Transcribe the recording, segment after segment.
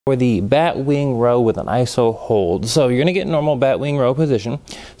For the Batwing row with an ISO hold. So you're going to get normal Batwing row position.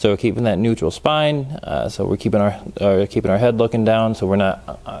 So we're keeping that neutral spine. So we're keeping our head looking down, so we're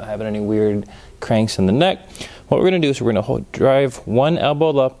not having any weird cranks in the neck. What we're going to do is we're going to drive one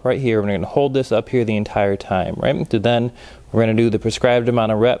elbow up right here. We're going to hold this up here the entire time, right? So then we're going to do the prescribed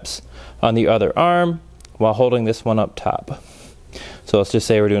amount of reps on the other arm while holding this one up top. So let's just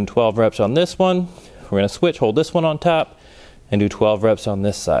say we're doing 12 reps on this one. We're going to switch, hold this one on top, and do 12 reps on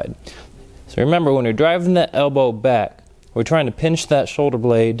this side. So remember, when we're driving that elbow back, we're trying to pinch that shoulder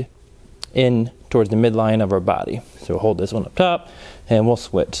blade in towards the midline of our body. So we'll hold this one up top, and we'll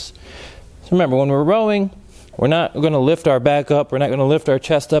switch. So remember, when we're rowing, we're not going to lift our back up, we're not going to lift our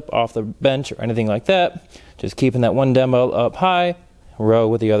chest up off the bench or anything like that. Just keeping that one dumbbell up high, row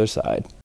with the other side.